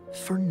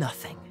for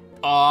nothing.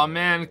 Aw,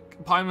 man,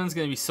 Paimon's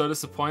gonna be so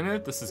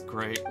disappointed. This is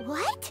great.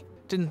 What?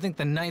 Didn't think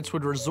the knights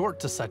would resort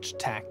to such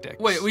tactics.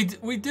 Wait,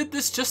 we did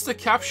this just to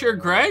capture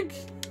Greg?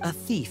 A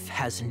thief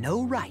has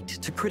no right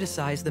to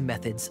criticize the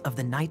methods of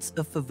the Knights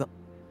of Favonius.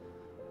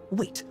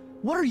 Wait,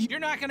 what are you?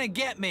 You're not gonna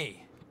get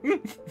me.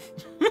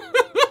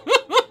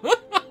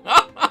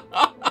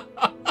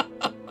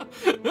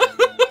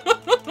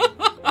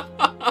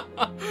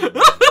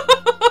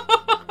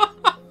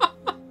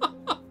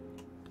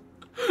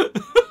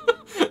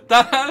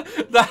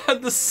 That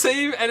had the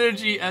same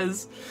energy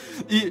as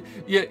you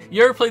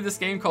ever played this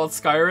game called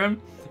Skyrim,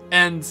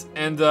 and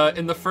in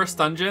the first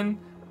dungeon,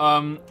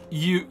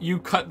 you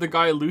cut the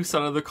guy loose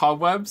out of the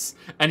cobwebs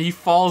and he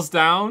falls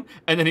down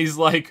and then he's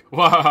like,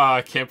 wow,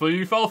 I can't believe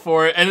you fell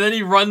for it, and then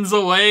he runs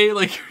away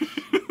like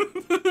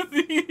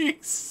the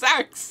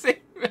exact same.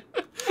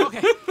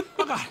 Okay.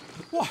 Oh God.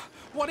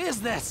 What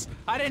is this?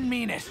 I didn't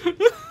mean it.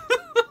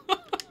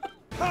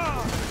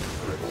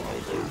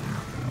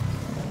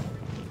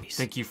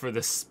 Thank you for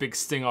this big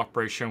sting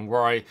operation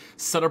where I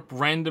set up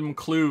random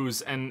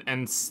clues and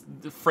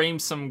frame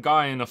some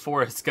guy in a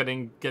forest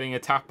getting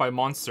attacked by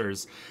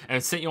monsters,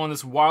 and sent you on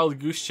this wild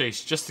goose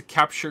chase just to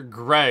capture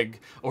Greg,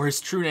 or his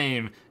true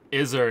name,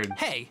 Izzard.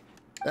 Hey.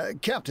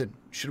 Captain,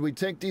 should we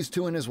take these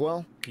two in as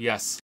well?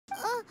 Yes.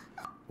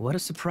 What a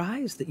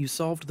surprise that you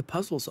solved the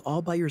puzzles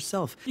all by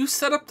yourself. You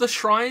set up the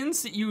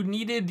shrines that you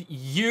needed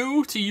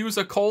you to use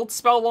a cold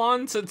spell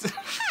on to... That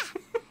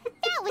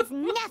was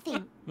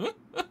nothing.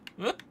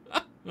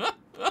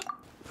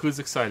 Who's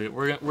excited?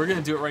 We're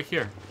gonna do it right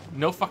here.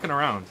 No fucking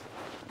around.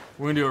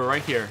 We're gonna do it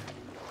right here.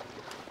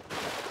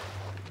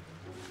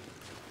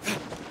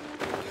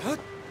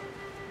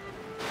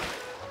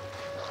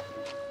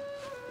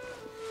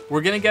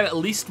 We're gonna get at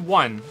least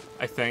one,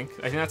 I think.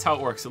 I think that's how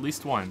it works, at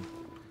least one.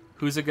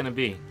 Who's it gonna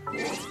be?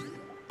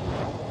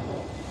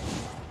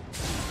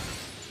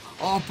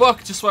 Oh,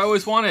 book! Just what I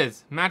always wanted.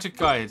 Magic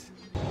guide.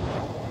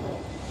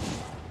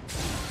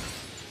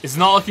 It's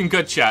not looking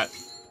good, chat.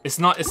 It's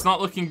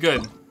not looking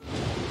good.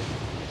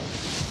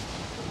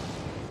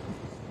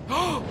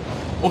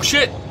 Oh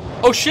shit!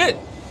 Oh shit!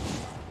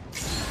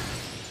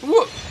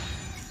 What?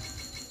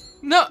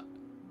 No,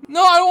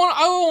 I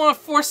don't want a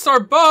 4-star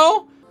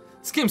bow.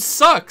 This game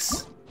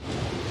sucks.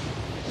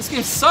 This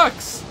game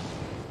sucks.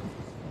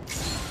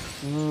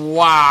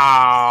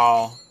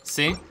 Wow.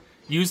 See?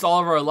 Used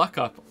all of our luck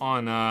up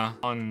on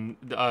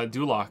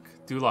DILUC.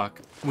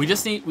 We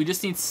just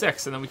need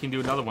 6, and then we can do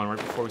another one right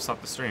before we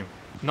stop the stream.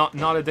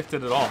 Not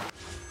addicted at all.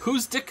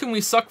 Whose dick can we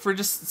suck for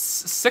just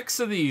 6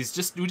 of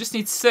these? We just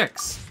need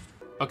 6.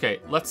 Okay,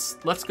 let's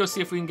go see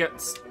if we can get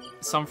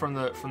some from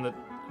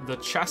the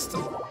chest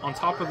on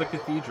top of the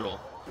cathedral.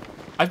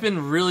 I've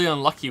been really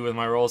unlucky with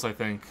my rolls, I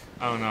think.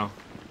 I don't know.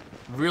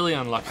 Really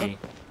unlucky.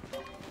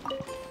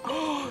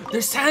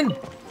 There's 10.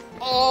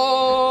 Oh!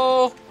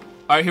 All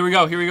right, here we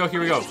go.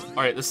 All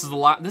right, this is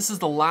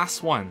the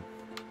last one.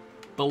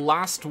 The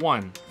last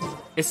one.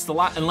 It's the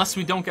last, unless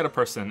we don't get a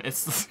person.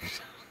 It's the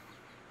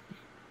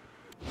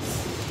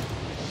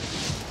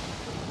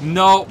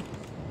No.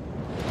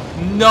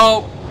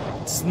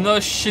 It's another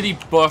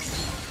shitty book.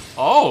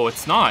 Oh,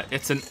 it's not.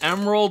 It's an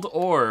emerald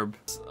orb.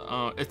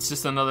 It's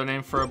just another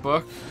name for a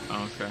book.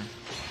 Oh, okay.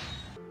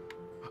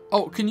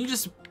 Oh,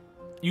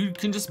 you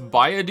can just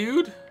buy a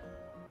dude?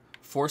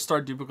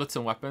 4-star duplicates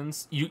and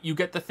weapons. You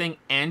get the thing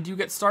and you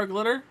get star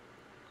glitter?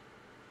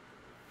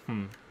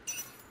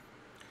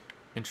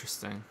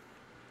 Interesting.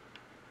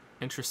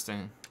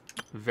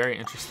 Very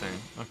interesting.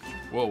 Okay.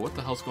 Whoa, what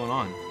the hell's going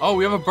on? Oh,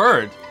 we have a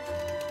bird.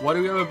 Why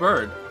do we have a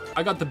bird?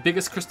 I got the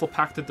biggest crystal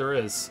pack that there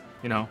is.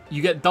 You know,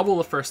 you get double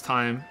the first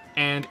time,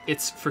 and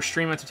it's for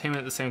stream entertainment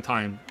at the same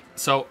time.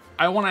 So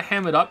I want to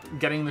ham it up,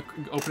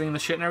 opening the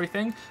shit and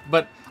everything,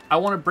 but I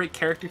want to break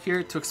character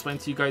here to explain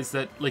to you guys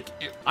that, like,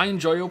 I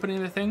enjoy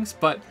opening the things,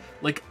 but,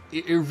 like,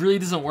 it really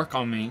doesn't work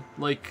on me.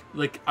 Like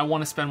I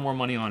want to spend more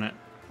money on it.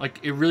 Like,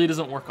 it really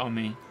doesn't work on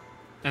me.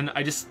 And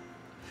I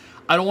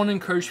don't want to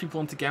encourage people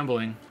into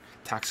gambling.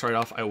 Tax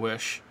write-off, I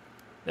wish.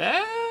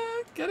 Yeah,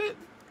 get it?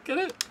 Get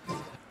it? All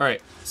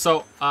right,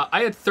 so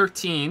I had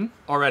 13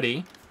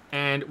 already,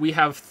 and we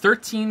have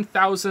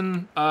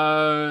 13,000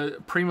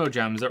 Primo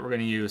Gems that we're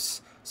gonna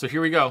use. So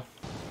here we go.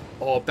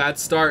 Oh, bad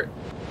start.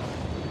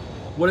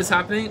 What is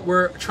happening?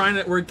 We're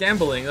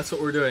gambling. That's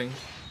what we're doing.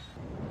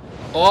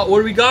 Oh, what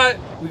do we got?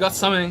 We got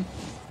something.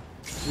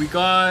 We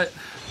got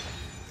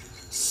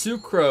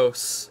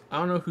Sucrose. I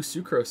don't know who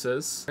Sucrose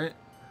is. Right.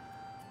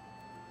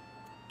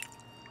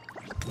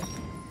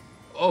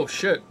 Oh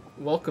shit.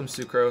 Welcome,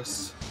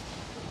 Sucrose.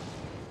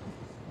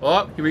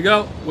 Oh, here we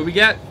go. What we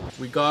get?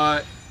 We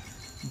got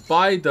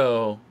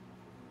Bido.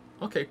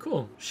 Okay,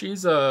 cool.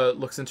 She's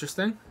looks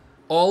interesting.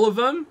 All of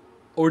them?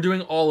 Or we're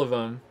doing all of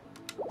them?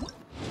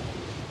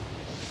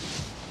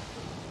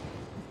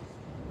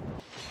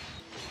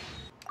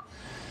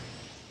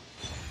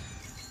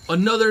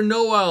 Another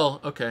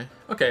Noel. Okay.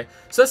 Okay.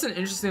 So that's an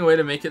interesting way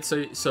to make it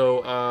so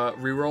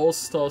rerolls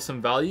still have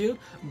some value,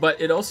 but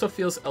it also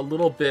feels a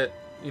little bit,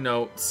 you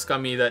know,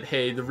 scummy that,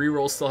 hey, the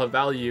rerolls still have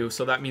value,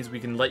 so that means we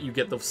can let you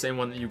get the same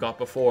one that you got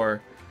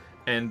before,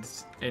 and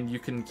you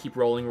can keep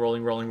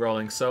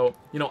rolling. So,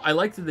 you know, I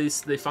like that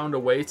they found a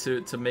way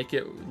to make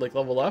it like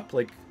level up,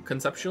 like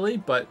conceptually,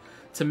 but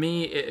to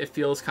me it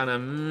feels kind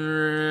of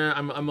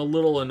I'm a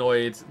little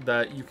annoyed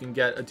that you can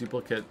get a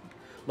duplicate.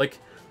 Like,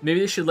 maybe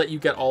they should let you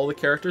get all the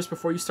characters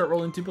before you start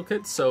rolling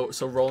duplicates, so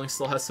rolling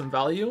still has some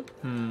value.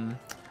 I'm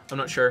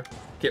not sure.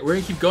 Okay, we're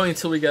gonna keep going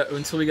until we get a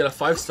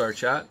 5-star,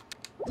 chat.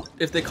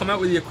 If they come out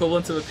with the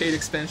equivalent of a paid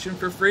expansion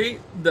for free,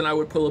 then I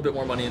would put a little bit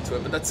more money into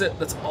it. But that's it.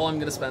 That's all I'm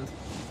gonna spend.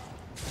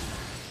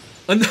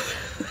 Ooh,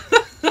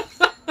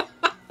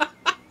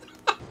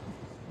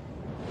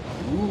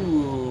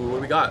 what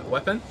do we got?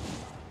 Weapon?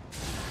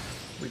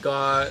 We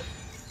got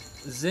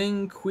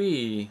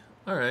Zingqi.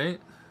 All right.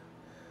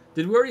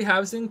 Did we already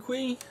have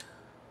Zingqi?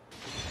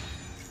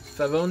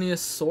 Favonius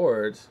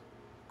sword.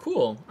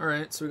 Cool. All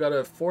right. So we got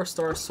a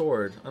 4-star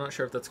sword. I'm not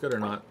sure if that's good or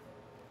not.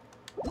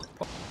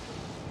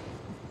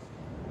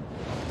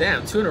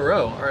 Damn, 2 in a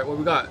row. All right, what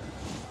we got?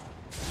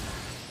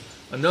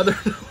 Another.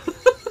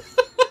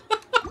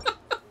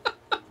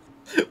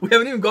 We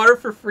haven't even got her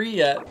for free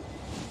yet.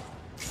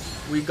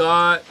 We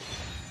got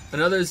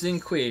another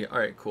Zingqi. All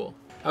right, cool.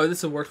 Oh,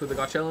 this would work with the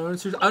gacha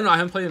elements. I don't know. I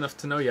haven't played enough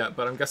to know yet,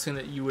 but I'm guessing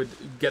that you would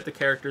get the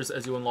characters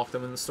as you unlock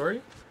them in the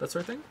story. That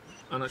sort of thing.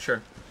 I'm not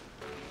sure.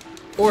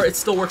 Or it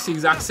still works the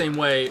exact same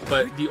way,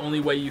 but the only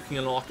way you can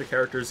unlock the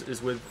characters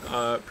is with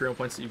Primo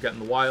points that you get in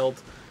the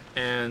wild,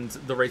 and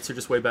the rates are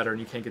just way better,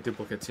 and you can't get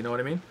duplicates. You know what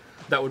I mean?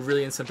 That would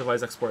really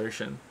incentivize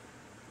exploration.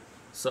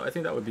 So I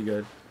think that would be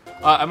good.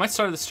 I might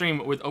start the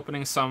stream with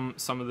opening some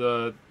of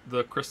the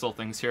crystal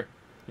things here.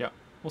 Yeah,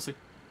 we'll see.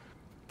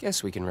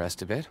 Guess we can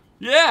rest a bit.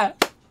 Yeah.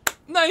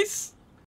 Nice!